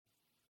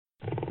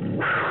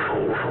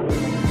You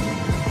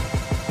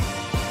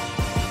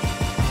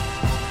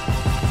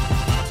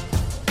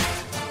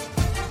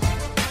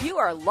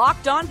are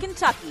Locked On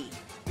Kentucky,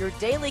 your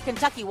daily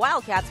Kentucky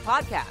Wildcats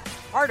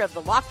podcast, part of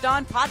the Locked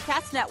On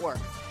Podcast Network,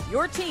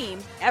 your team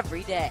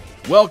every day.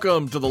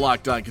 Welcome to the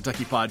Locked On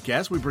Kentucky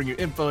podcast. We bring you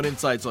info and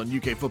insights on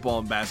UK football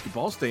and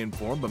basketball. Stay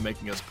informed by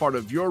making us part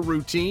of your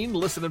routine.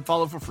 Listen and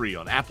follow for free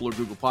on Apple or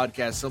Google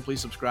Podcasts. Simply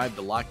subscribe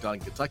to Locked On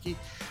Kentucky.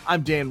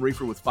 I'm Dan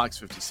Reefer with Fox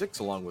 56,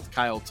 along with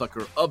Kyle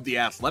Tucker of The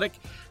Athletic.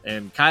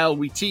 And Kyle,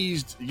 we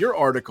teased your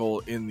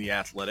article in The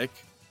Athletic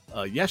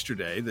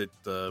yesterday.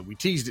 We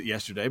teased it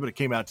yesterday, but it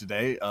came out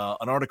today.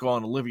 An article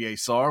on Olivier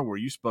Sarr where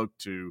you spoke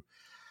to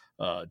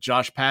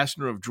Josh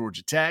Pastner of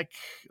Georgia Tech,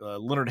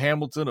 Leonard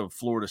Hamilton of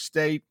Florida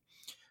State,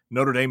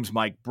 Notre Dame's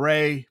Mike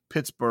Bray,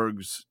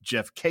 Pittsburgh's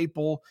Jeff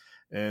Capel,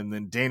 and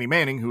then Danny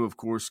Manning, who, of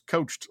course,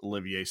 coached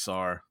Olivier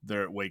Sarr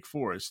there at Wake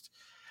Forest,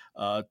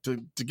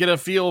 to get a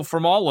feel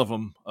from all of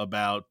them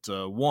about,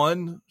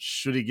 one,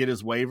 should he get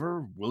his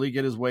waiver? Will he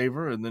get his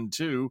waiver? And then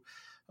two,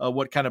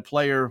 what kind of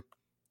player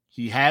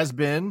he has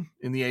been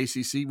in the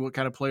ACC, what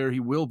kind of player he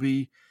will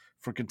be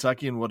for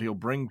Kentucky, and what he'll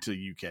bring to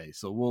UK.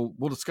 So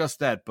we'll discuss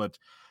that, but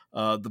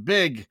the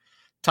big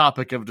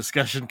topic of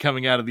discussion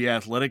coming out of The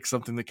Athletic,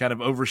 something that kind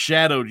of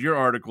overshadowed your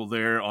article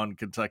there on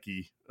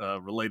Kentucky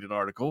related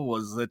article,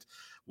 was that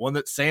one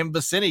that Sam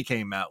Vecenie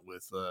came out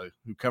with,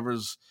 who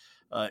covers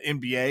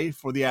NBA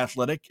for The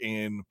Athletic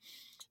and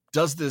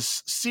does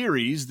this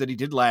series that he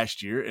did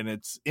last year, and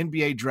it's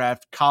NBA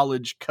Draft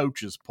College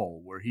Coaches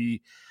Poll, where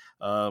he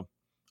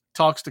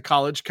talks to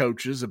college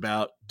coaches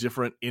about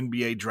different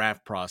NBA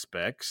draft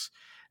prospects,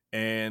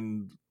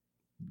 and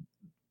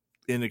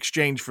in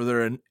exchange for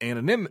their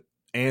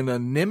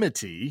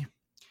anonymity,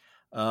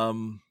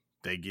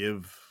 they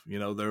give,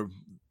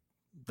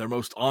 their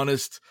most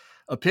honest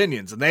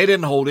opinions. And they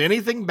didn't hold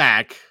anything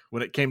back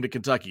when it came to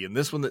Kentucky. And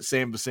this one that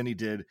Sam Vecenie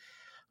did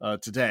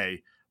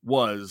today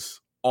was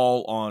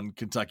all on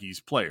Kentucky's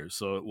players.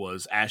 So it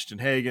was Ashton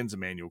Hagans,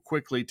 Emmanuel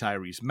Quickley,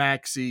 Tyrese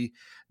Maxey,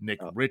 Nick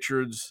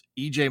Richards,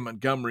 E.J.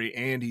 Montgomery,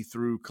 and he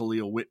threw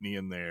Khalil Whitney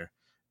in there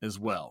as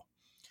well.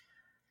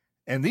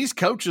 And these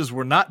coaches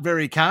were not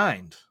very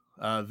kind.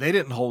 They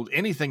didn't hold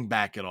anything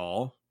back at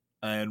all.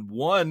 And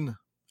one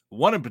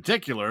in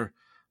particular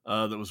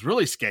that was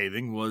really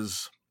scathing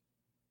was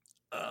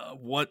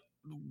what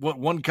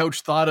one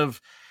coach thought of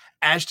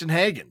Ashton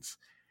Hagans.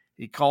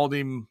 He called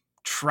him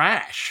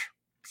trash.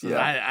 So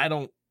yeah.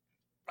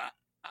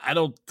 I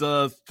don't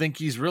think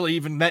he's really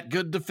even that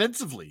good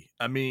defensively.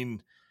 I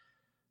mean,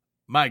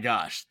 my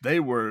gosh, they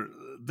were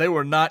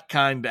not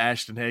kind to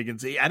Ashton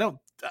Hagans.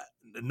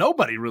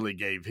 Nobody really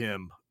gave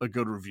him a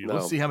good review. No.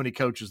 Let's see how many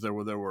coaches there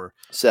were. There were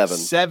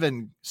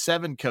seven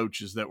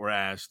coaches that were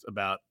asked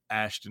about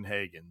Ashton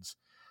Hagans.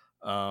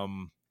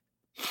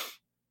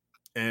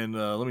 And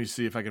let me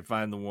see if I can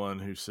find the one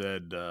who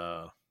said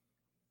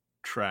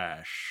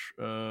trash.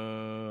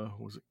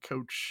 Was it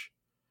coach?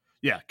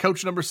 Yeah,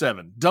 coach number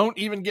 7. Don't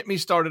even get me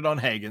started on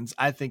Hagans.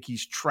 I think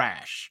he's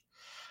trash.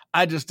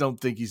 I just don't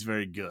think he's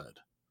very good.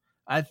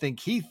 I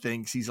think he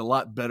thinks he's a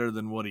lot better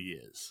than what he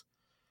is.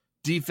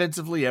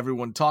 Defensively,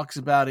 everyone talks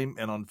about him,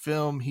 and on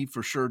film, he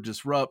for sure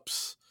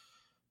disrupts,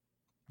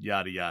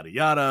 yada, yada,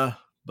 yada,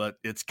 but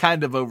it's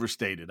kind of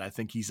overstated. I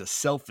think he's a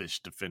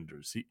selfish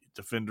defender.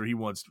 He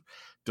wants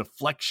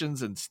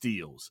deflections and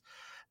steals.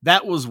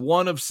 That was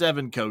one of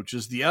 7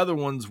 coaches. The other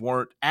ones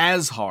weren't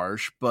as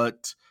harsh,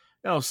 but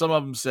some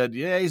of them said,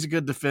 yeah, he's a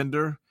good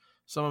defender.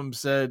 Some of them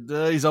said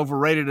he's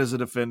overrated as a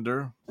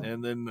defender,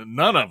 and then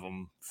none of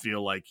them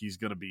feel like he's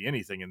going to be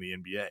anything in the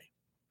NBA.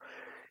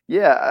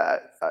 Yeah,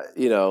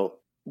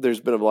 there's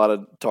been a lot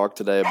of talk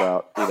today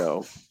about,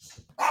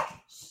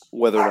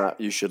 whether or not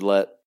you should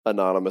let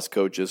anonymous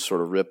coaches sort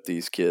of rip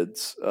these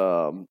kids.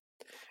 And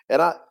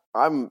I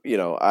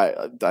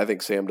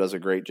think Sam does a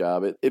great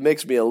job. It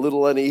makes me a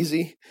little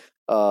uneasy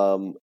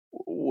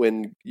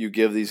when you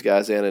give these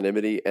guys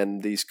anonymity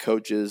and these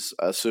coaches,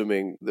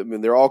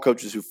 they're all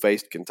coaches who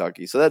faced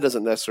Kentucky. So that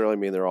doesn't necessarily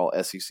mean they're all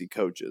SEC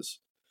coaches.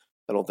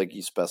 I don't think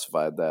he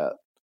specified that.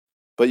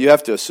 But you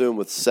have to assume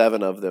with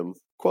 7 of them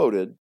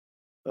quoted,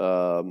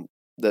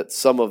 that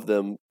some of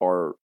them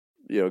are,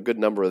 a good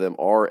number of them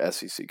are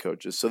SEC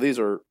coaches. So these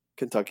are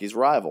Kentucky's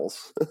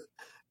rivals.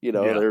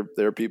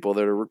 They're people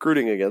that are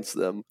recruiting against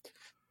them.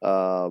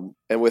 And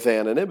with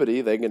anonymity,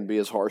 they can be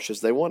as harsh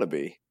as they want to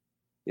be.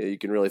 You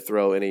can really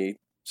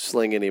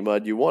sling any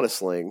mud you want to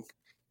sling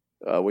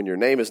when your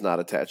name is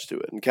not attached to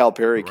it. And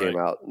Calipari came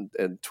out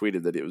and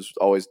tweeted that it was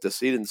always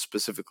he didn't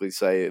specifically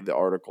say the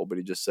article, but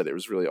he just said it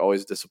was really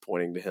always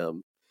disappointing to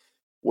him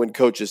when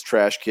coaches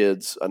trash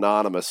kids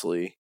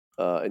anonymously,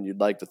 and you'd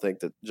like to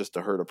think that just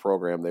to hurt a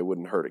program, they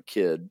wouldn't hurt a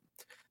kid.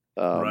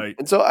 Right.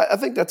 And so I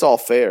think that's all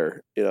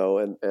fair,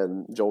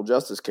 and Joel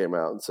Justice came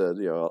out and said,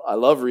 I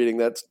love reading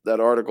that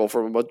article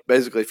from a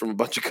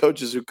bunch of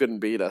coaches who couldn't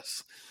beat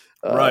us.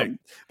 Right.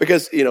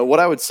 Because, what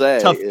I would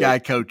say. Tough guy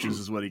coaches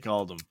is what he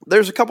called them.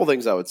 There's a couple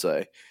things I would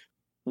say.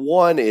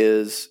 One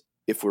is,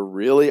 if we're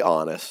really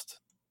honest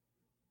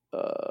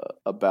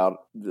about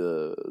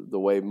the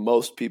way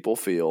most people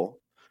feel,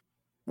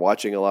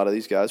 watching a lot of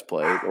these guys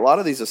play, a lot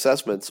of these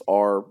assessments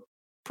are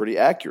pretty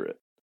accurate.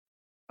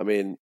 I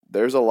mean,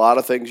 there's a lot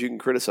of things you can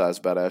criticize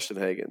about Ashton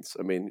Hagans.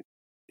 I mean,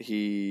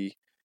 he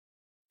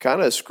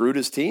kind of screwed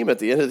his team at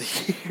the end of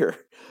the year.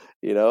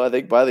 I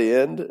think by the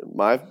end,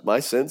 my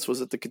sense was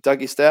that the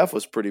Kentucky staff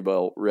was pretty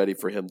well ready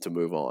for him to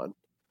move on.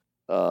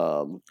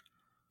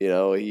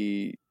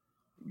 He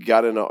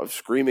got in a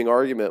screaming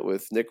argument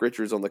with Nick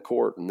Richards on the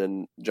court, and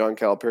then John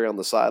Calipari on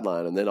the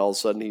sideline, and then all of a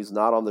sudden he's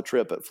not on the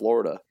trip at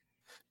Florida.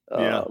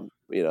 And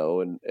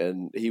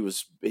he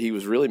was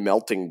really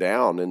melting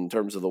down in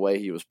terms of the way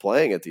he was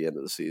playing at the end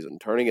of the season,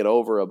 turning it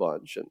over a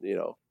bunch. And,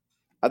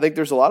 I think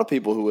there's a lot of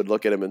people who would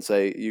look at him and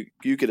say,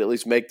 you could at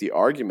least make the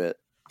argument.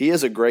 He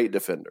is a great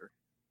defender.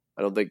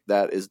 I don't think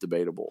that is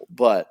debatable,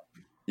 but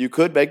you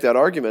could make that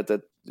argument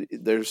that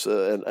there's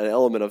an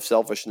element of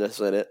selfishness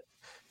in it.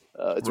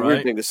 It's a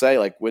weird thing to say,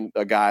 like when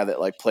a guy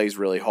that like plays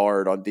really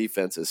hard on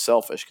defense is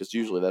selfish, because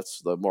usually that's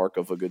the mark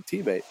of a good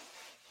teammate.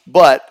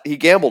 But he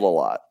gambled a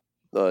lot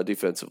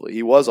defensively.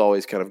 He was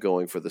always kind of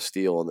going for the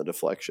steal and the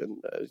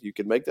deflection. You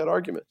can make that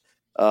argument.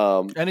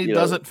 And he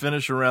doesn't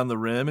finish around the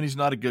rim, and he's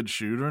not a good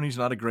shooter, and he's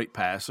not a great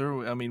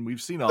passer. I mean,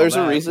 we've seen all there's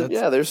that. There's a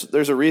reason.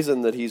 There's a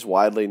reason that he's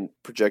widely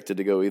projected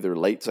to go either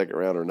late second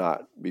round or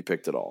not be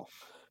picked at all.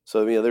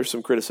 So, there's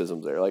some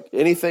criticisms there. Like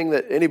anything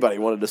that anybody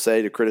wanted to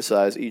say to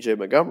criticize E.J.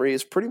 Montgomery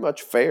is pretty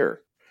much fair.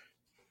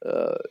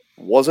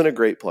 Wasn't a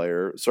great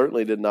player,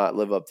 certainly did not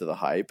live up to the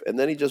hype, and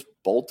then he just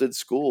bolted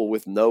school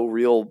with no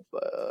real,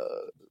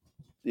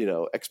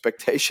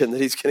 expectation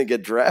that he's going to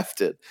get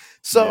drafted.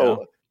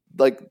 So,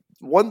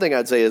 one thing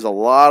I'd say is a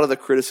lot of the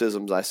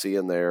criticisms I see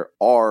in there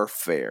are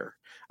fair.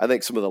 I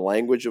think some of the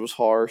language was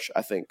harsh.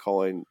 I think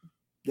calling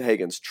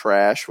Hagans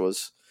trash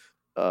was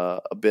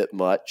a bit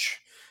much.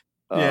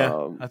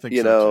 Yeah, I think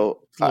so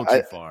too. It's a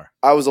little too far.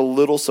 I was a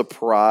little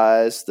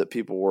surprised that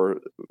people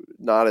were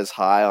not as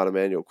high on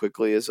Immanuel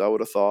Quickley as I would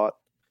have thought.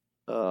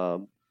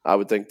 I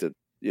would think that,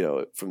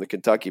 from the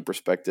Kentucky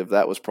perspective,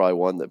 that was probably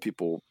one that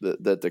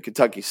that the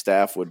Kentucky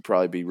staff would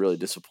probably be really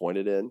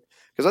disappointed in,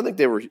 because I think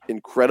they were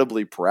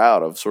incredibly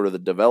proud of sort of the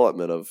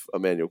development of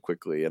Immanuel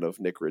Quickley and of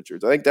Nick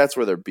Richards. I think that's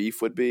where their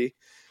beef would be,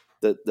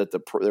 that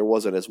there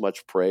wasn't as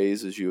much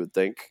praise as you would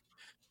think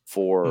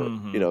for,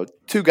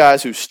 two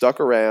guys who stuck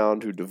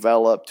around, who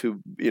developed,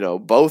 who,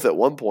 both at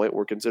one point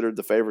were considered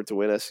the favorite to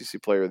win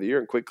SEC Player of the Year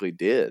and quickly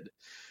did.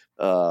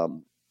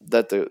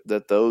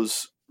 That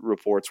those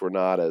reports were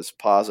not as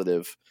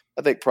positive,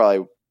 I think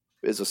probably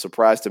is a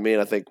surprise to me,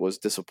 and I think was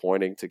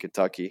disappointing to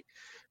Kentucky.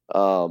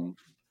 I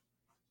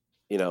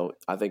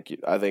think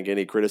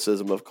any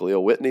criticism of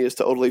Khalil Whitney is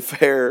totally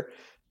fair.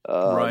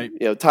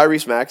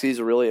 Tyrese Maxey's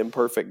a really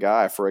imperfect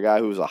guy for a guy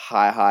who's a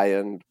high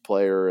end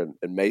player and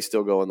may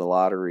still go in the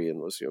lottery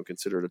and was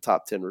considered a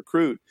top 10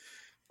 recruit.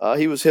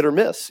 He was hit or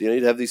miss.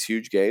 He'd have these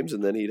huge games,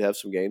 and then he'd have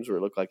some games where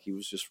it looked like he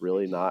was just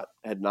really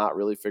had not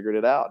really figured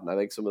it out. And I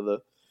think some of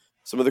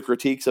the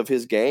critiques of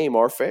his game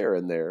are fair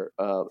in there.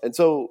 And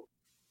so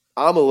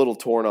I'm a little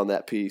torn on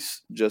that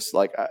piece. Just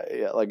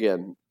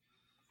again,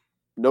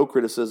 no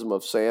criticism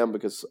of Sam,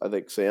 because I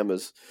think Sam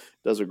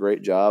does a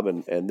great job,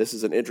 and this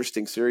is an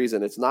interesting series,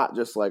 and it's not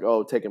just like,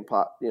 taking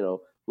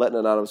letting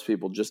anonymous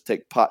people just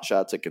take pot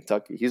shots at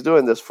Kentucky. He's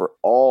doing this for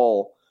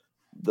all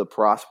the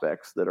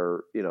prospects that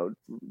are,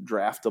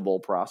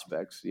 draftable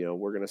prospects.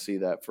 We're going to see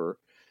that for,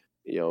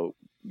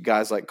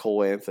 guys like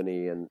Cole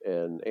Anthony and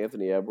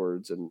Anthony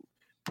Edwards. And,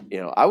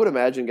 I would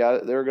imagine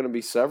there are going to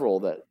be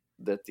several that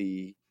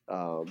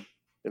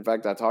in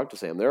fact, I talked to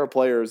Sam. There are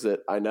players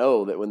that I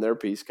know that when their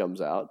piece comes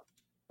out,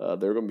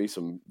 there are going to be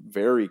some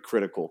very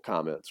critical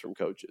comments from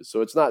coaches.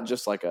 So it's not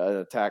just like an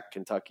attack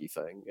Kentucky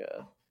thing.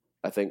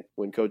 I think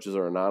when coaches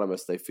are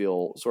anonymous, they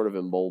feel sort of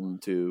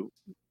emboldened to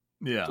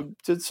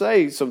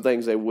say some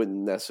things they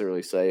wouldn't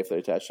necessarily say if they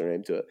attach their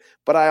name to it.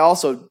 But I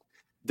also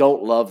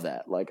don't love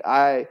that. Like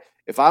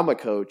if I'm a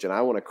coach and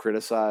I want to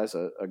criticize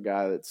a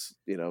guy that's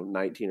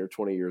 19 or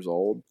 20 years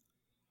old,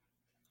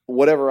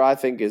 whatever I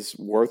think is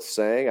worth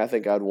saying, I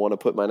think I'd want to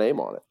put my name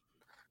on it.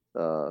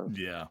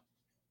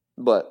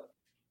 But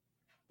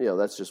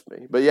that's just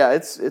me. But yeah,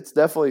 it's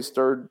definitely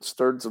stirred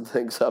some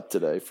things up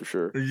today for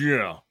sure.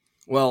 Yeah.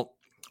 Well,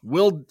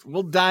 we'll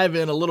dive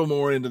in a little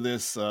more into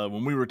this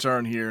when we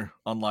return here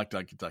on Locked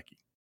On Kentucky.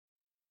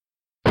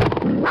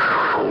 You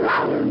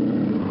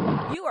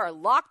are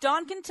Locked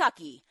On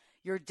Kentucky,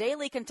 your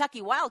daily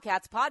Kentucky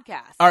Wildcats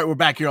podcast. All right, we're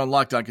back here on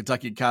Locked On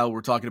Kentucky. Kyle,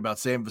 we're talking about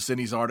Sam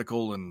Vicine's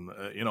article and,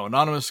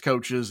 anonymous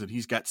coaches, and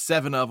he's got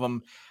 7 of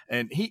them.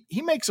 And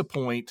he makes a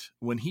point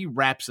when he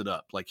wraps it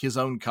up, like his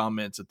own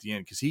comments at the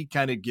end, because he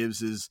kind of gives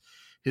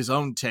his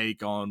own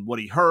take on what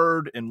he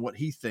heard and what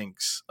he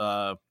thinks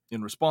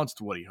in response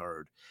to what he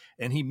heard.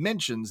 And he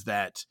mentions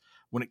that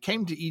when it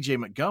came to E.J.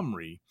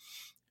 Montgomery,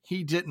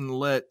 he didn't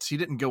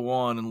go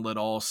on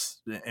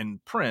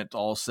and print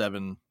all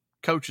 7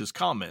 coaches'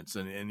 comments,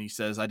 and he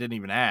says, I didn't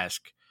even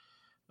ask.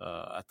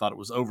 I thought it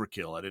was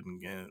overkill. I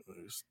didn't,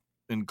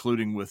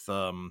 including with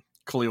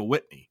Khalil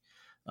Whitney.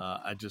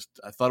 I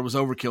thought it was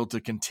overkill to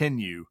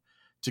continue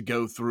to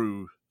go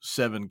through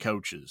 7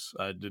 coaches.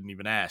 I didn't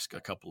even ask a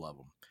couple of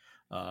them.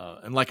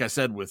 And like I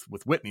said, with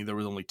Whitney, there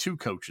was only 2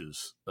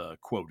 coaches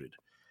quoted.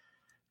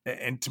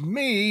 And to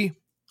me,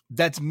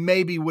 that's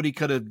maybe what he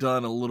could have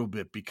done a little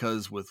bit,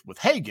 because with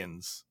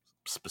Hagans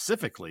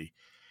specifically,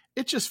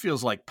 it just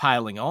feels like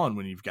piling on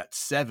when you've got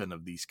 7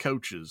 of these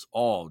coaches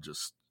all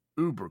just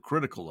uber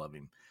critical of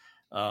him.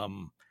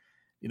 I'm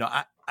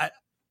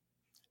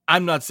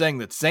not saying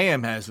that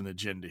Sam has an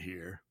agenda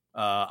here.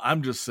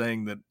 I'm just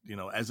saying that,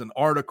 as an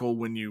article,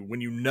 when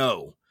you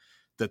know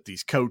that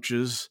these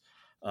coaches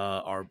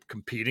are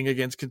competing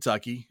against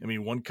Kentucky. I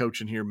mean, one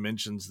coach in here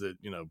mentions that,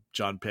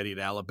 John Petty at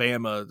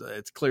Alabama,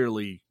 it's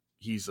clearly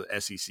he's an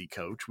SEC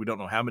coach. We don't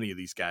know how many of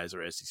these guys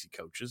are SEC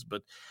coaches,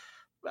 but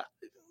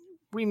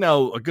we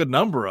know a good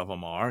number of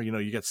them are.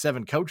 You got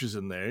 7 coaches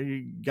in there.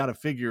 You got to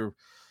figure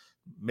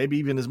maybe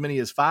even as many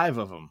as 5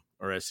 of them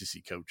are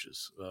SEC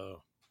coaches,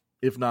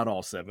 if not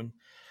all 7.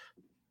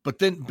 But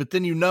then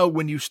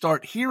when you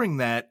start hearing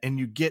that and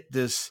you get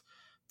this,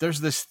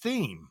 there's this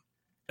theme.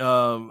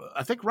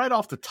 I think right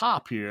off the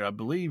top here, I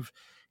believe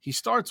he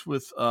starts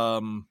with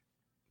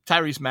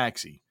Tyrese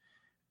Maxey.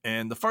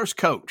 And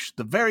the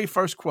very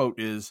first quote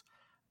is,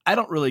 "I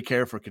don't really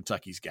care for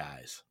Kentucky's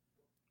guys.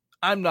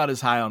 I'm not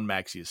as high on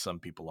Maxey as some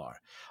people are."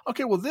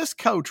 Okay, well, this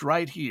coach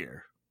right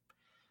here,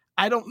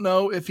 I don't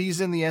know if he's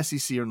in the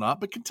SEC or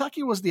not, but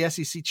Kentucky was the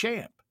SEC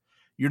champ.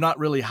 You're not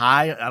really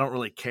high. I don't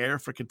really care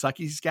for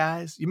Kentucky's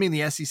guys. You mean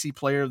the SEC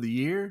Player of the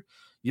Year?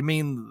 You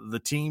mean the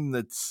team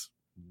that's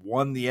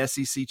won the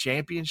SEC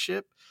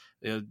championship?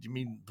 You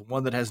mean the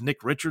one that has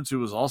Nick Richards, who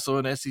was also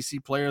an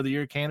SEC Player of the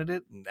Year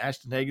candidate, and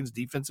Ashton Hagans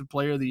Defensive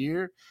Player of the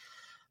Year?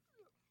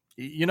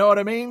 You know what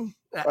I mean?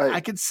 Right. I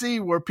could see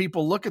where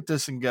people look at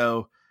this and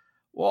go,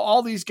 well,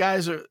 all these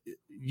guys are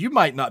 – you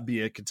might not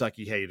be a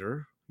Kentucky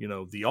hater,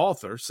 the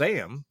author,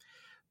 Sam,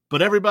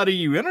 but everybody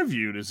you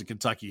interviewed is a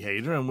Kentucky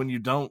hater, and when you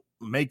don't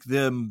make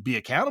them be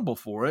accountable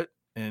for it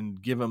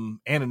and give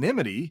them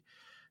anonymity,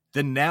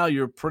 then now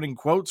you're putting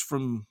quotes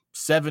from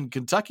 7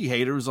 Kentucky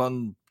haters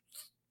on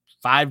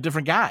 5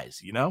 different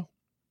guys,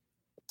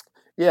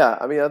 Yeah,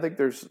 I mean, I think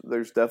there's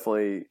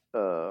definitely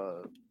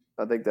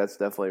I think that's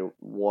definitely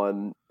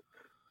one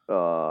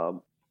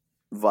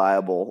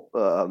viable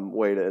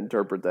way to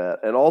interpret that.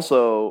 And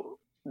also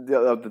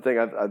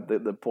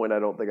the point I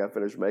don't think I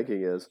finished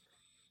making is,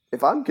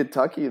 if I'm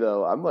Kentucky,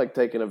 though, I'm like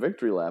taking a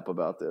victory lap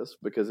about this,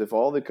 because if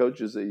all the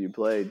coaches that you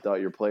played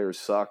thought your players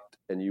sucked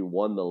and you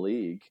won the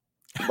league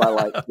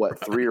by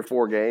 3 or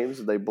 4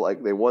 games, they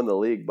won the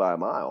league by a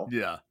mile.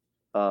 Yeah.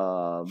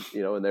 And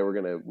they were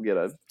going to get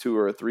a 2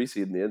 or a 3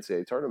 seed in the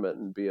NCAA tournament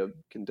and be a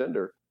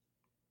contender.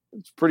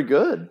 It's pretty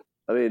good.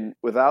 I mean,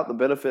 without the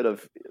benefit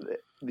of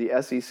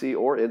the SEC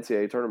or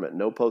NCAA tournament,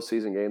 no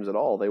postseason games at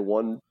all, they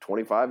won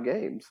 25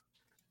 games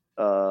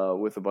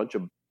with a bunch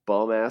of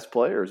bum-ass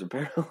players,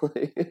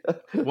 apparently.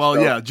 Well,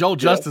 yeah, Joel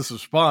Justice's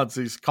response,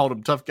 he's called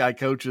them tough guy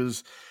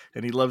coaches,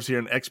 and he loves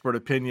hearing expert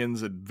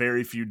opinions and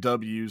very few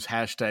W's, #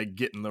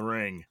 get in the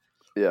ring.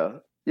 Yeah.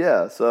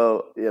 Yeah,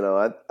 so,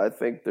 I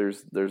think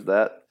there's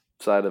that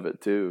side of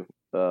it too.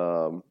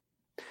 But,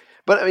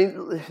 I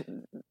mean,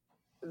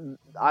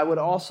 I would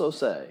also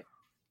say,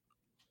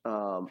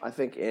 I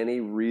think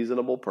any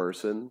reasonable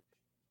person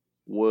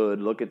would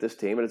look at this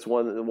team, and it's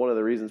one of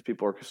the reasons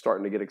people are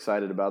starting to get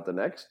excited about the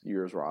next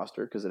year's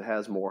roster, because it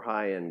has more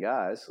high-end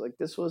guys. Like,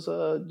 this was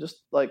a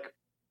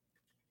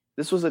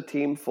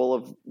team full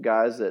of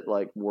guys that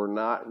were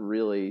not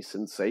really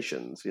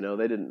sensations. They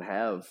didn't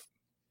have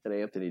an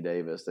Anthony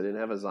Davis, they didn't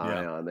have a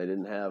Zion, yeah. They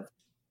didn't have,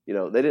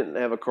 they didn't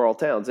have a Karl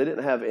Towns. They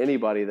didn't have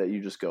anybody that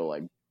you just go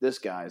this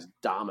guy's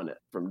dominant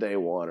from day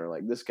one,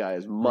 or this guy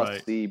is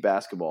must-see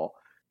basketball.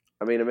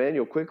 I mean,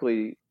 Immanuel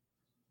Quickley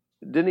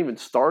didn't even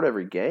start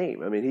every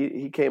game. I mean,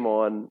 he came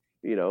on,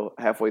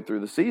 halfway through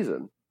the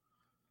season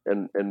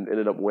and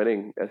ended up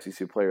winning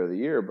SEC Player of the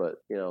Year, but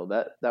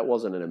that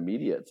wasn't an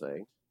immediate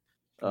thing.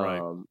 Right.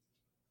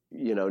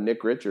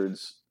 Nick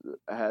Richards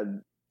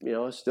had,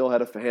 still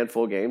had a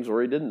handful of games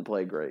where he didn't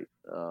play great.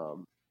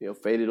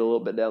 Faded a little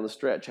bit down the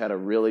stretch, had a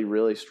really,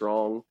 really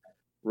strong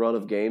run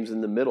of games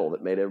in the middle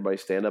that made everybody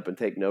stand up and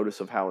take notice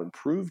of how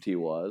improved he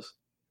was.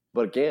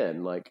 But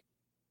again,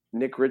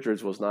 Nick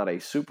Richards was not a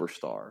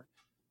superstar.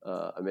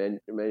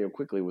 Immanuel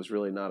Quickley was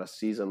really not a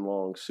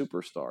season-long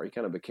superstar. He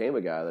kind of became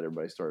a guy that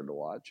everybody started to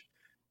watch.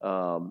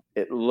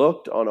 It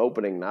looked on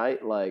opening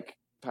night like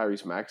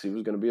Tyrese Maxey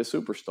was going to be a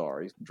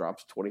superstar. He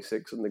drops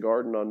 26 in the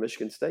Garden on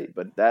Michigan State,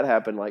 but that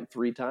happened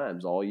 3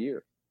 times all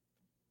year.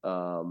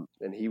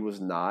 And he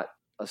was not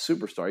a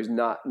superstar.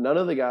 None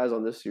of the guys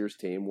on this year's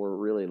team were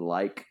really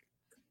like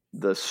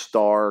the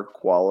star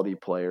quality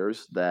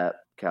players that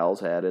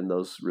Cal's had in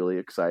those really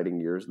exciting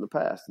years in the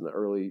past, in the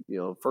early,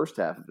 first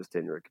half of his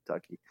tenure at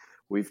Kentucky.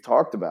 We've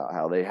talked about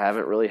how they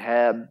haven't really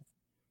had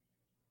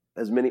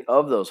as many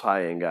of those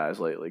high-end guys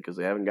lately because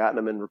they haven't gotten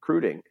them in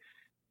recruiting.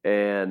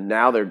 And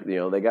now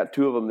they got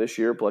 2 of them this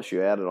year, plus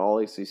you add an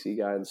all-ACC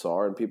guy in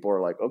Sarr, and people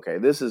are like, okay,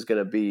 this is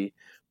going to be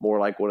more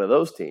like one of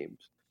those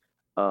teams.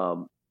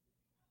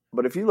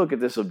 But if you look at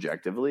this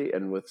objectively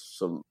and with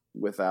some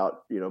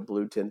without,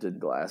 blue tinted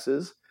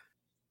glasses.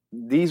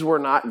 These were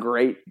not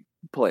great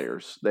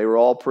players. They were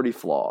all pretty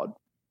flawed.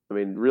 I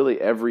mean, really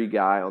every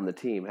guy on the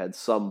team had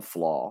some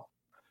flaw.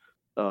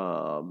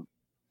 And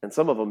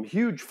some of them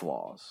huge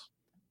flaws.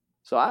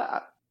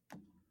 So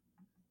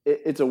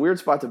it's a weird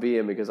spot to be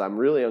in because I'm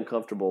really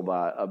uncomfortable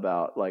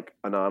about like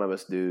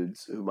anonymous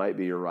dudes who might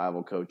be your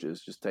rival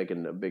coaches just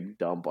taking a big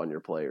dump on your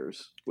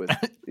players with,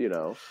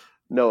 no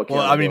accountability.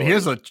 Well, I mean,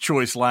 here's a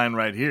choice line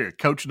right here.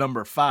 Coach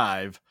number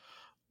 5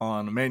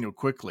 on Emmanuel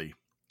Quickley.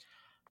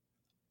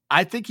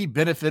 I think he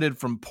benefited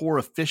from poor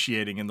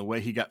officiating in the way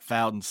he got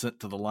fouled and sent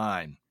to the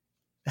line.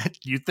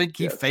 You think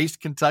he faced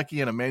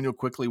Kentucky and Emmanuel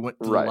Quickley went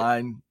to the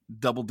line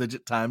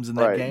double-digit times in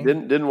that game?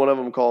 Didn't one of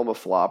them call him a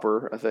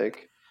flopper, I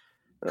think?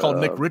 Called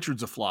Nick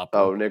Richards a flopper.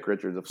 Oh, Nick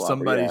Richards a flopper.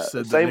 Somebody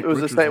said that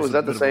was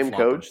that the same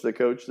coach? The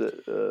coach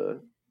that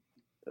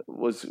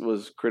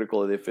was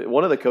critical of the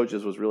one of the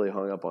coaches was really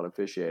hung up on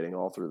officiating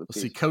all through the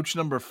piece. See, coach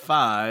number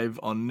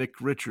 5 on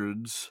Nick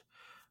Richards.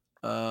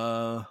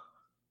 Coach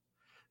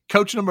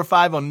number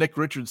 5 on Nick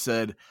Richards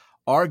said,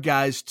 "Our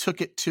guys took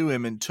it to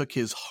him and took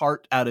his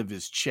heart out of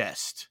his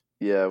chest."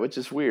 Yeah, which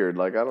is weird.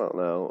 Like, I don't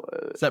know.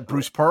 Is that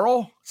Bruce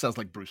Pearl? Sounds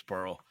like Bruce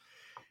Pearl.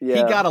 Yeah.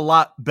 He got a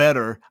lot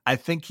better. I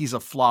think he's a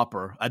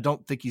flopper. I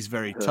don't think he's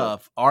very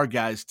tough. Our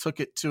guys took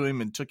it to him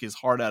and took his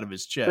heart out of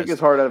his chest. Took his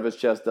heart out of his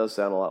chest does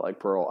sound a lot like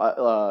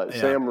Pearl.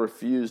 Sam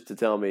refused to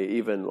tell me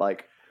even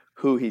like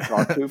who he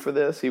talked to for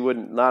this. He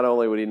wouldn't. Not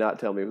only would he not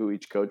tell me who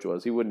each coach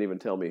was, he wouldn't even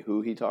tell me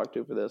who he talked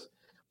to for this.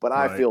 But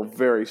I feel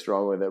very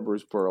strongly that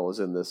Bruce Pearl is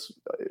in this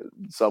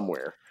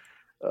somewhere.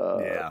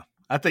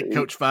 I think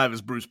Coach 5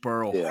 is Bruce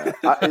Pearl. Yeah.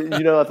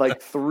 It's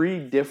like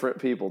 3 different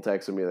people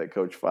texted me that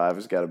Coach 5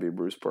 has got to be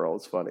Bruce Pearl.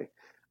 It's funny.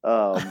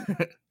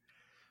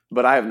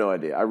 But I have no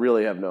idea. I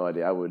really have no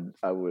idea.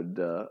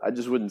 I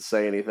just wouldn't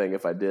say anything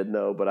if I did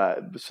know,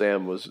 but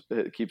Sam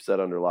keeps that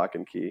under lock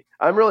and key.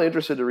 I'm really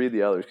interested to read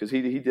the others because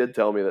he did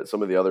tell me that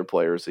some of the other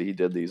players that he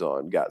did these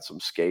on got some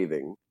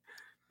scathing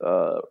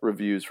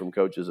reviews from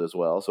coaches as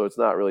well. So it's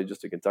not really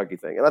just a Kentucky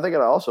thing. And I think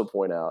I'd also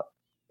point out,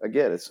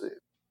 again,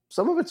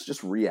 some of it's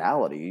just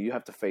reality. You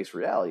have to face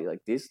reality.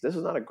 Like this is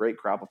not a great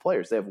crop of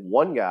players. They have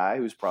one guy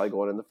who's probably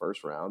going in the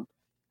first round,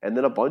 and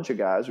then a bunch of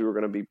guys who are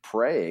going to be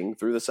praying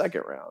through the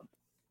second round.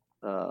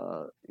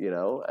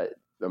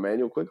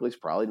 Emmanuel Quickley's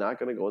probably not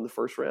going to go in the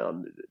first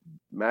round.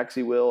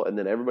 Maxey will, and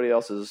then everybody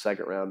else is a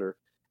second rounder.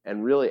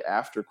 And really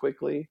after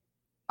Quickley,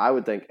 I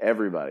would think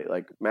everybody,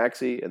 like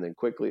Maxey and then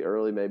Quickley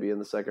early maybe in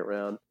the second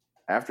round.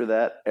 After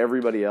that,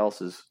 everybody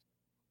else is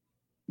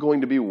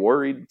going to be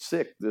worried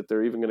sick that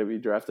they're even going to be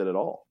drafted at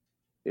all.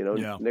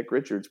 Nick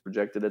Richards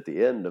projected at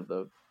the end of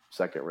the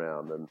second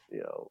round, and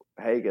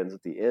Hagen's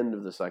at the end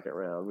of the second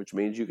round, which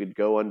means you could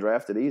go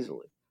undrafted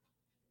easily.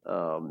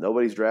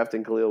 Nobody's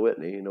drafting Khalil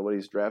Whitney.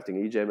 Nobody's drafting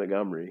EJ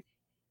Montgomery.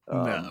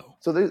 No.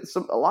 So there's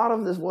a lot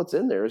of this. What's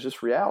in there is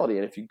just reality.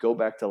 And if you go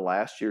back to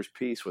last year's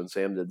piece when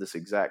Sam did this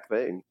exact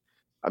thing,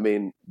 I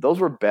mean, those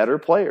were better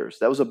players.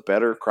 That was a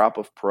better crop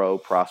of pro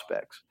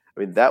prospects.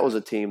 I mean, that was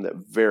a team that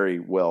very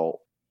well,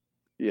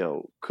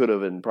 could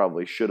have and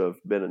probably should have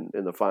been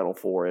in the Final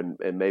Four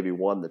and maybe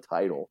won the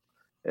title.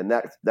 And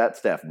that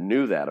staff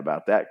knew that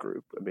about that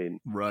group. I mean,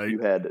 You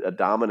had a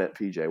dominant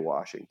PJ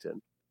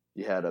Washington.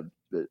 You had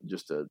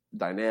just a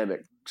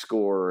dynamic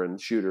scorer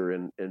and shooter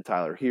in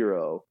Tyler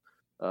Hero.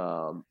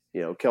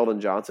 Keldon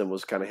Johnson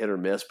was kind of hit or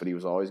miss, but he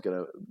was always going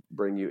to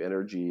bring you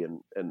energy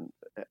and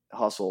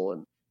hustle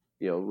and,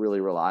 really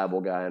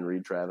reliable guy in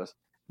Reed Travis.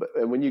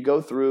 And when you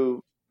go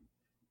through,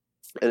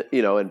 and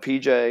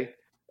PJ,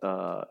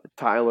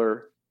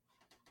 Tyler,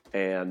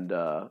 and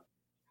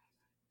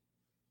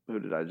who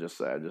did I just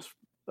say?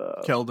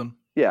 Keldon.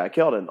 Yeah,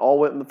 Keldon all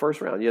went in the first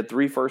round. You had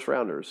 3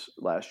 first-rounders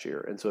last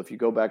year. And so if you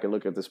go back and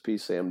look at this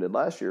piece Sam did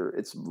last year,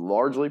 it's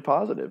largely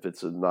positive.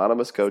 It's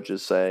anonymous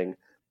coaches saying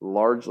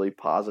largely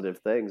positive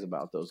things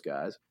about those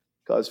guys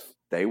because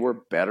they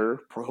were better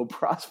pro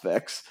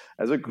prospects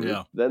as a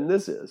group than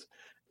this is.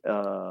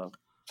 So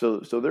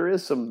there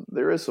is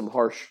some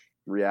harsh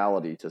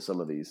reality to some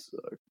of these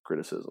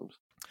criticisms.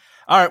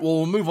 All right, well,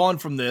 we'll move on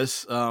from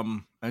this.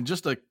 And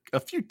just a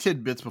few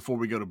tidbits before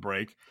we go to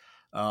break.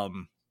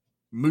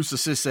 Moussa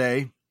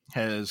Cisse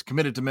has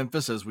committed to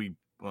Memphis as we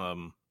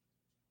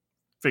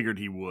figured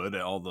he would.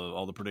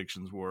 All the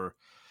predictions were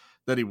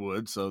that he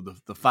would. So the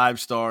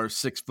 5-star,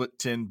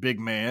 6'10" big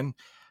man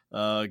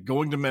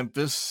going to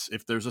Memphis.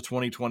 If there's a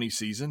 2020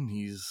 season,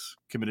 he's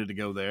committed to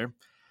go there.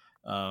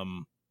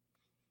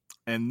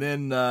 And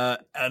then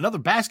another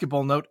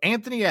basketball note: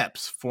 Anthony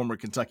Epps, former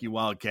Kentucky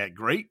Wildcat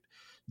great,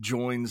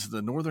 joins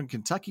the Northern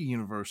Kentucky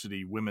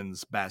University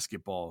women's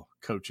basketball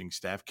coaching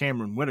staff.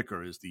 Cameron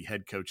Whitaker is the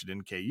head coach at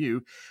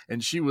NKU,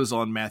 and she was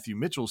on Matthew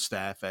Mitchell's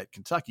staff at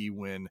Kentucky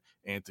when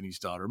Anthony's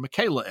daughter,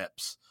 Michaela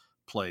Epps,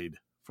 played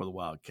for the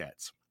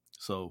Wildcats.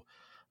 So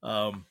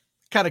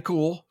kind of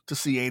cool to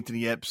see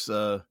Anthony Epps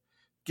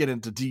get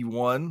into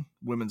D1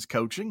 women's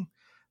coaching.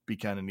 Be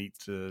kind of neat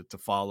to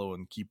follow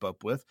and keep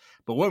up with.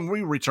 But when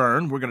we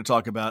return, we're going to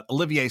talk about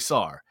Olivier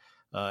Sarr.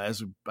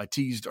 As I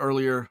teased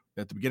earlier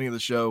at the beginning of the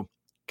show,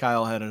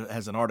 Kyle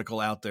has an article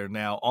out there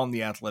now on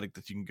The Athletic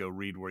that you can go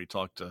read, where he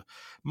talked to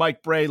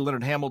Mike Bray,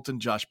 Leonard Hamilton,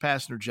 Josh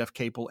Pastner, Jeff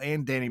Capel,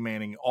 and Danny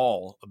Manning,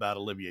 all about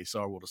Olivier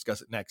Sarr. We'll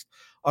discuss it next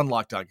on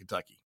Locked On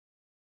Kentucky.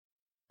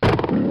 This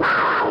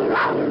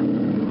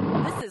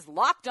is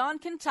Locked On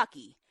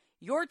Kentucky,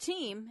 your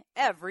team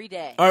every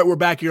day. All right, we're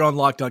back here on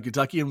Locked On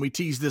Kentucky, and we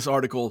teased this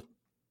article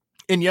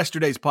in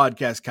yesterday's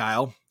podcast,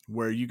 Kyle,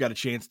 where you got a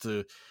chance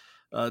to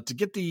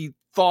get the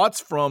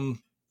thoughts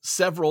from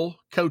several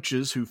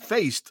coaches who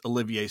faced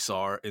Olivier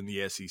Sarr in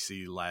the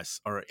ACC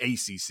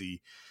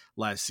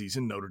last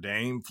season: Notre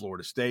Dame,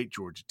 Florida State,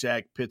 Georgia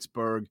Tech,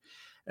 Pittsburgh.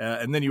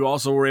 And then you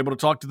also were able to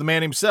talk to the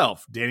man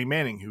himself, Danny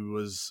Manning, who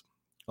was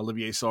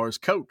Olivier Sarr's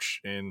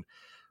coach and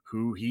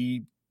who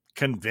he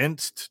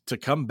convinced to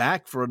come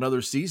back for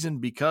another season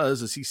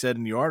because, as he said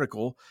in the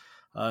article,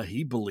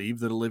 he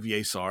believed that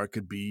Olivier Sarr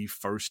could be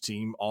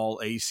first-team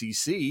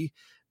All-ACC,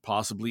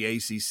 possibly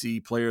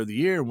ACC Player of the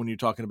Year. When you're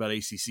talking about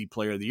ACC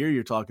Player of the Year,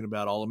 you're talking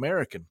about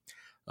All-American,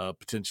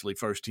 potentially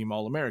first-team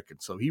All-American.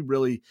 So he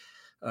really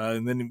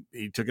and then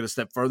he took it a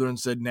step further and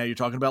said, now you're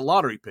talking about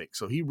lottery pick.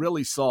 So he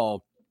really saw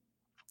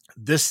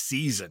this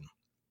season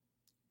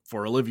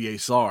for Olivier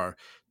Sarr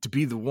to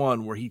be the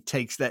one where he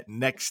takes that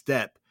next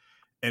step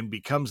and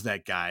becomes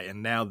that guy.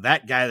 And now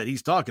that guy that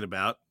he's talking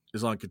about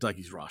is on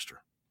Kentucky's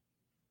roster.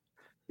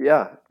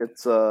 Yeah,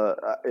 it's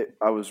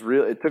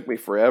it took me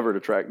forever to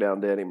track down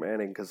Danny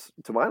Manning because,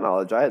 to my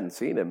knowledge, I hadn't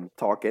seen him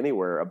talk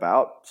anywhere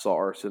about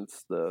Sarr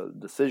since the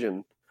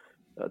decision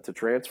to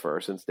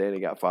transfer, since Danny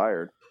got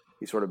fired.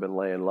 He's sort of been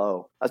laying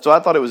low. So I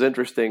thought it was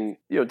interesting,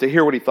 to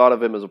hear what he thought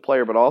of him as a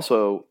player, but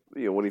also,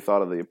 what he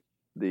thought of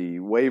the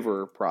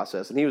waiver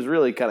process. And he was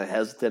really kind of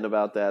hesitant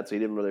about that, so he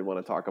didn't really want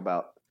to talk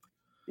about,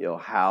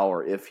 how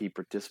or if he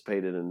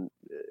participated in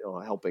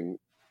helping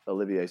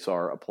Olivier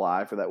Sarr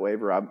apply for that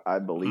waiver. I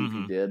believe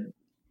he did.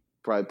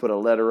 Probably put a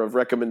letter of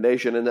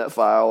recommendation in that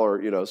file, or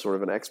sort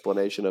of an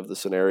explanation of the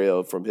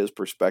scenario from his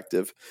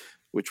perspective,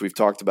 which we've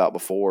talked about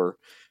before.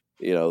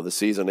 The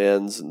season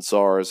ends and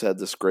Sarr has had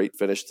this great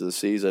finish to the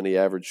season. He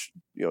averaged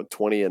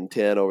 20 and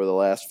 10 over the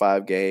last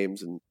 5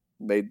 games and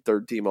made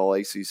third team All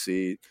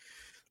ACC.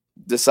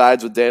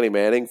 Decides with Danny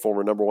Manning,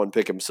 former number 1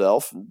 pick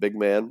himself, big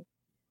man.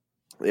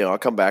 I'll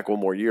come back one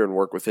more year and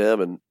work with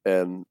him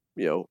and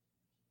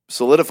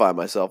solidify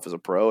myself as a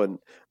pro. And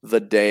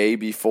literally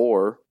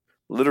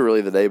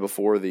the day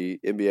before the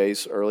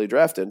NBA's early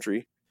draft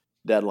entry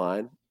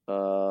deadline,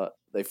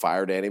 they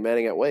fired Danny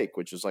Manning at Wake,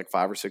 which is like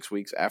 5 or 6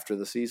 weeks after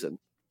the season.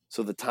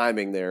 So the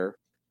timing there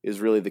is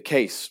really the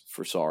case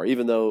for Sarr,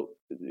 even though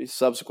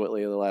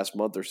subsequently in the last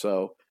month or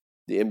so,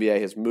 the NBA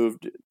has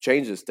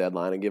changed its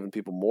deadline and given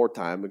people more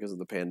time because of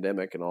the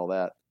pandemic and all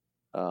that.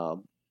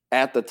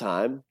 At the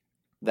time,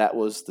 that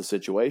was the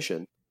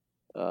situation.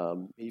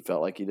 He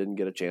felt like he didn't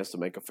get a chance to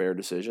make a fair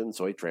decision,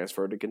 so he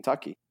transferred to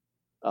Kentucky.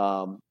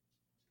 And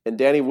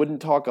Danny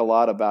wouldn't talk a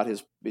lot about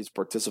his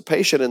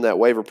participation in that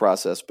waiver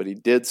process, but he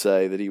did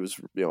say that he was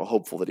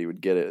hopeful that he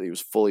would get it. He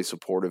was fully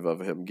supportive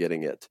of him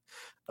getting it.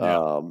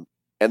 Yeah.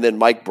 And then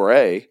Mike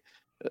Bray,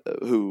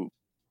 who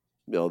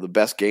the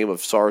best game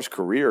of Sarr's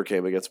career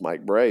came against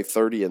Mike Bray,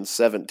 30 and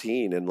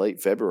 17 in late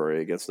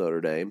February against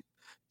Notre Dame.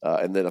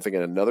 And then I think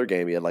in another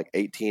game he had like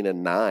 18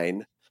 and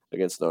 9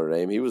 against Notre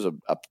Dame. He was a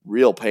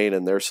real pain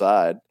in their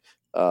side.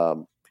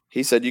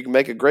 He said you can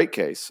make a great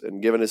case,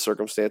 and given his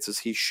circumstances,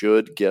 he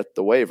should get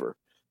the waiver.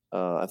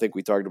 I think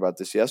we talked about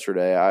this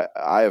yesterday.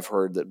 I have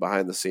heard that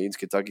behind the scenes,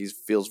 Kentucky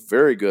feels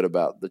very good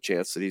about the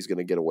chance that he's going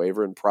to get a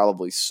waiver, and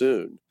probably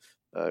soon.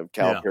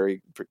 Calipari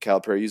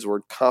used the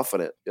word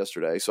confident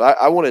yesterday. So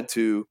I wanted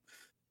to,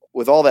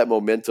 with all that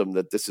momentum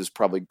that this is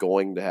probably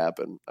going to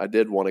happen, I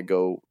did want to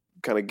go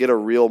kind of get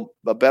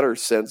a better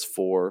sense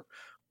for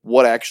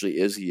what actually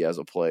is he as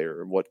a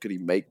player, and what could he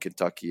make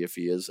Kentucky if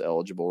he is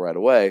eligible right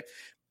away.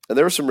 And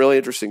there was some really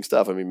interesting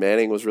stuff. I mean,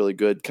 Manning was really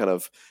good kind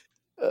of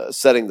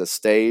setting the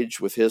stage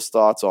with his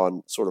thoughts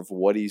on sort of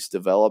what he's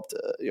developed,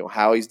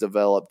 how he's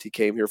developed. He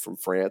came here from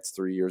France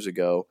 3 years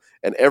ago,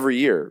 and every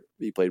year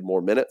he played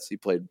more minutes. He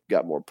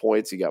got more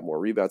points. He got more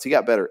rebounds. He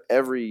got better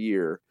every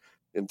year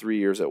in 3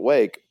 years at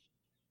Wake.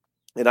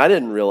 And I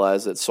didn't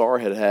realize that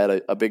Sarr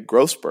had a big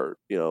growth spurt,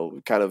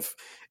 kind of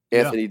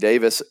Anthony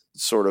Davis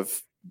sort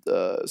of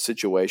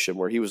situation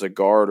where he was a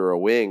guard or a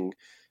wing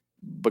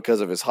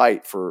because of his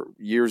height for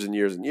years and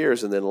years and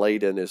years. And then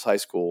late in his high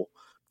school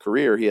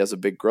career, he has a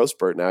big growth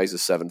spurt. Now he's a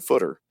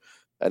 7-footer,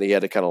 and he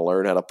had to kind of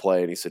learn how to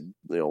play. And he said,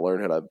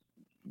 learn how to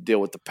deal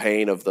with the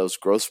pain of those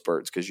growth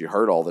spurts because you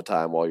hurt all the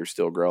time while you're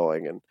still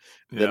growing, and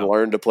then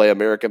learn to play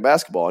American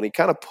basketball. And he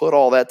kind of put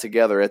all that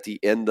together at the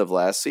end of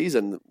last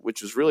season,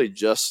 which was really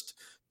just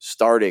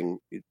starting,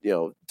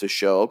 to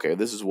show, okay,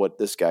 this is what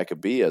this guy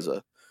could be as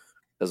a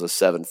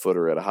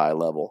 7-footer at a high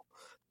level.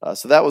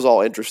 So that was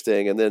all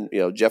interesting. And then,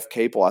 Jeff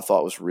Capel, I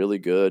thought was really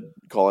good,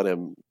 calling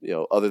him,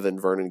 other than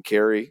Vernon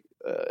Carey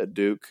at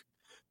Duke,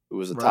 who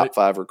was a top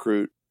 5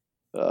 recruit,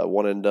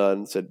 one and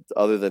done, said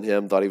other than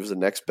him, thought he was the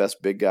next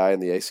best big guy in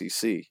the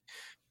ACC.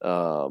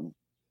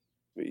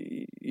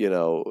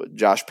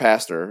 Josh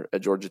Pastner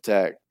at Georgia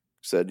Tech,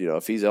 said,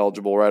 if he's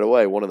eligible right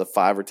away, one of the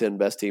 5 or 10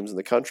 best teams in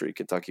the country,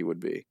 Kentucky would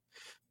be.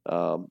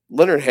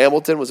 Leonard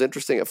Hamilton was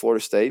interesting at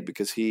Florida State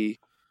because he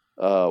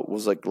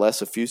was like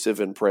less effusive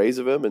in praise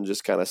of him and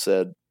just kind of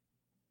said,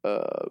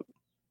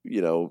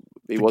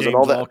 he wasn't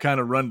all that all kind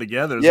of run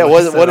together. Yeah, it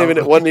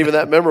wasn't even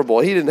that memorable.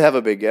 He didn't have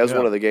a big game. It was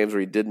one of the games where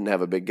he didn't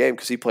have a big game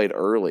because he played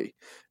early.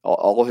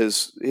 All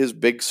his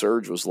big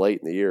surge was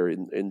late in the year.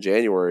 In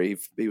January,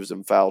 he was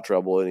in foul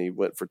trouble and he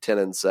went for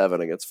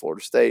 10-7 against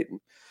Florida State. And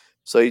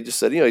so he just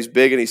said, he's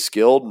big and he's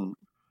skilled and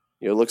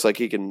it looks like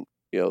he can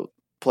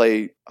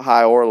play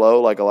high or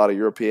low like a lot of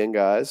European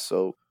guys.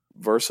 So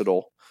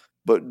versatile,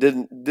 but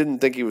didn't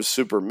think he was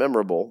super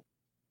memorable.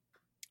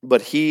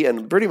 But he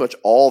and pretty much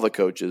all the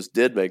coaches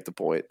did make the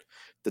point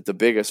that the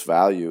biggest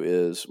value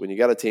is when you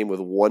got a team with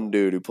one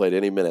dude who played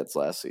any minutes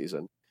last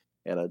season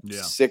and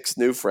 6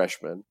 new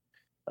freshmen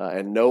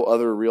and no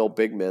other real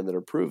big men that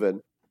are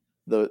proven,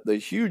 the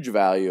huge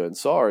value in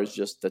Sarr is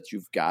just that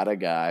you've got a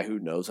guy who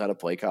knows how to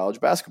play college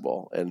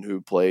basketball and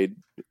who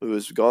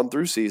has gone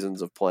through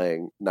seasons of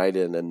playing night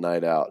in and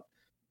night out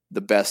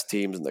the best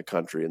teams in the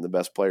country and the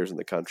best players in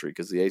the country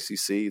because the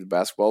ACC, the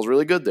basketball is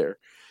really good there.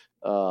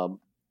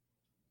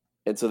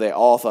 And so they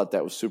all thought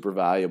that was super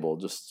valuable,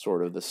 just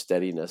sort of the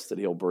steadiness that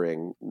he'll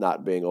bring,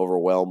 not being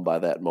overwhelmed by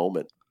that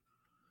moment.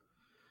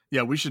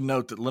 Yeah, we should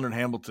note that Leonard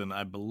Hamilton,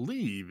 I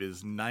believe,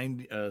 is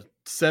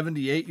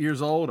 78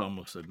 years old. I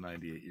almost said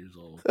 98 years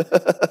old.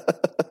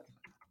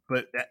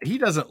 But he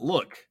doesn't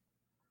look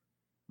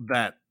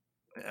that.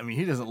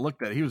 He doesn't look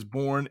that. He was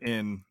born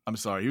in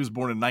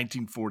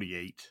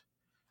 1948.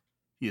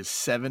 He is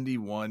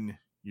 71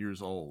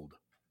 years old.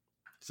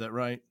 Is that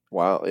right?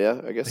 Wow.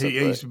 Yeah, I guess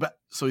he's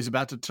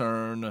about to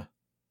turn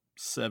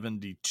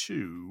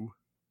 72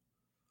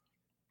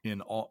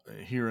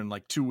 here in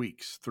like 2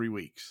 weeks, 3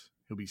 weeks.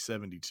 He'll be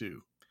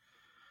 72.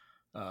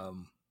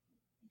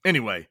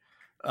 Anyway,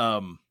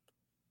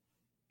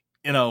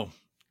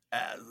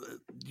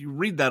 you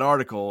read that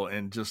article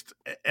and just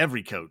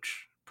every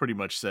coach pretty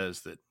much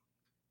says that,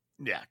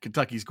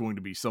 Kentucky's going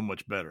to be so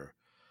much better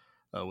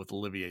with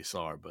Olivier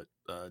Sarr. But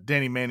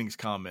Danny Manning's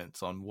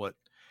comments on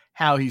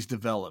how he's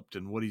developed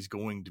and what he's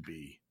going to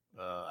be,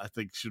 I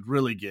think should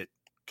really get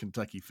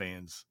Kentucky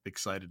fans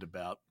excited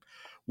about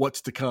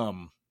what's to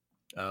come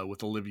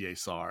with Olivier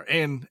Sarr.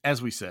 And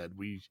as we said,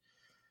 we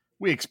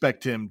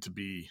expect him to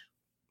be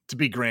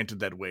granted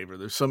that waiver.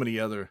 There's so many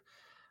other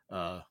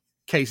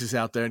cases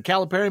out there. And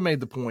Calipari made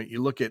the point, you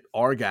look at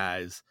our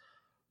guys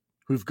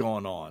who've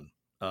gone on,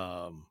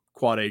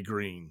 Quade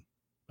Green,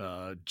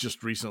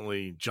 just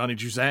recently, Johnny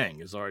Juzang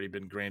has already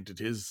been granted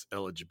his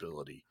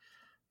eligibility.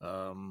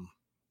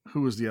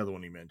 Who was the other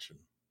one he mentioned?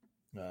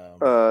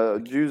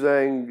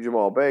 Juzang,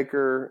 Jamal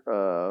Baker.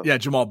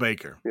 Jamal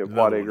Baker.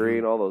 Quade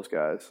Green, all those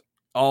guys.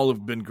 All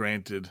have been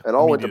granted. And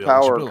all went to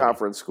power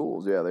conference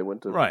schools. Yeah, they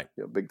went to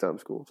big-time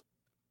schools.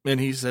 And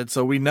he said,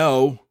 so we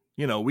know,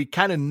 we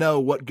kind of know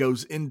what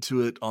goes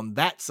into it on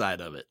that side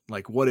of it,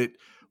 like what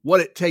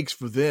it takes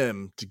for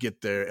them to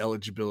get their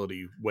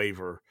eligibility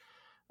waiver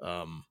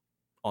on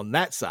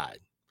that side.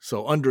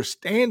 So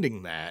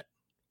understanding that,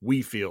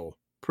 we feel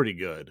pretty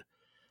good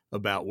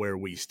about where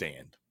we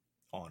stand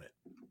on it.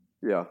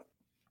 Yeah.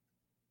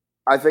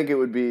 I think it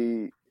would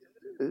be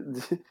 – I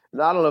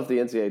don't know if the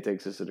NCAA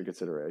takes this into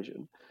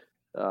consideration.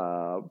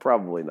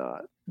 Probably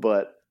not.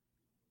 But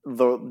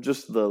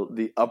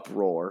the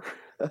uproar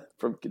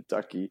from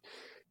Kentucky,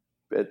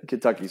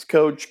 Kentucky's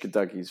coach,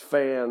 Kentucky's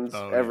fans,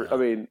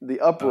 the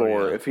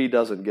uproar if he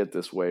doesn't get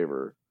this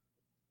waiver.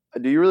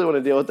 Do you really want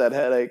to deal with that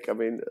headache?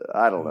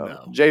 I don't know.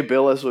 No. Jay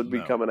Billis would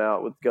be coming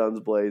out with guns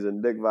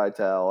blazing, Dick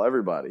Vitale,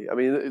 everybody.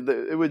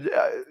 It would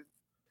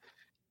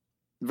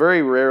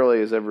very rarely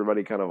is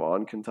everybody kind of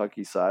on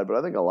Kentucky's side, but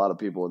I think a lot of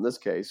people in this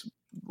case,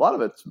 a lot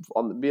of it's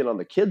being on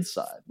the kids'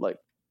 side. Like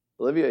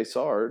Olivier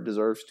Sarr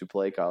deserves to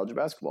play college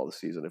basketball this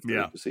season if they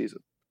make the season.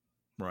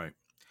 Right.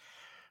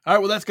 All right,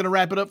 well, that's going to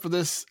wrap it up for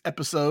this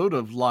episode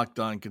of Locked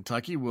On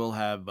Kentucky. We'll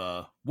have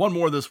one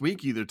more this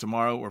week, either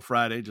tomorrow or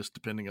Friday, just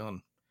depending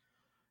on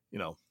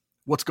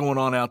what's going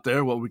on out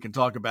there, what we can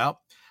talk about.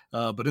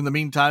 But in the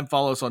meantime,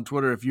 follow us on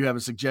Twitter. If you have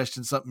a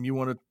suggestion, something you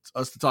want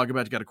us to talk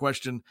about, you got a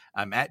question,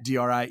 I'm at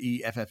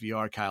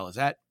DRIEFFER. Kyle is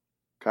at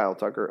Kyle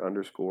Tucker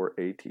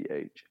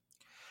 _ATH.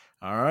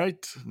 All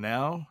right.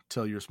 Now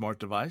tell your smart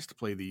device to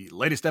play the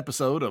latest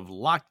episode of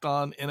Locked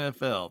On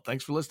NFL.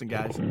 Thanks for listening,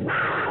 guys.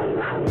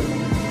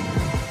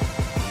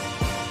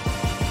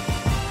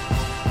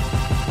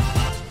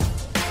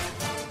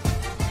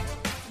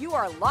 You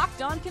are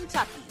Locked On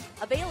Kentucky.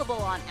 Available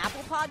on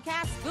Apple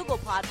Podcasts, Google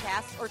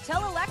Podcasts, or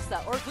tell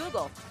Alexa or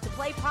Google to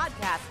play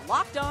podcast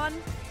Locked On.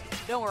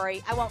 Don't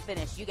worry, I won't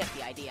finish. You get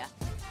the idea.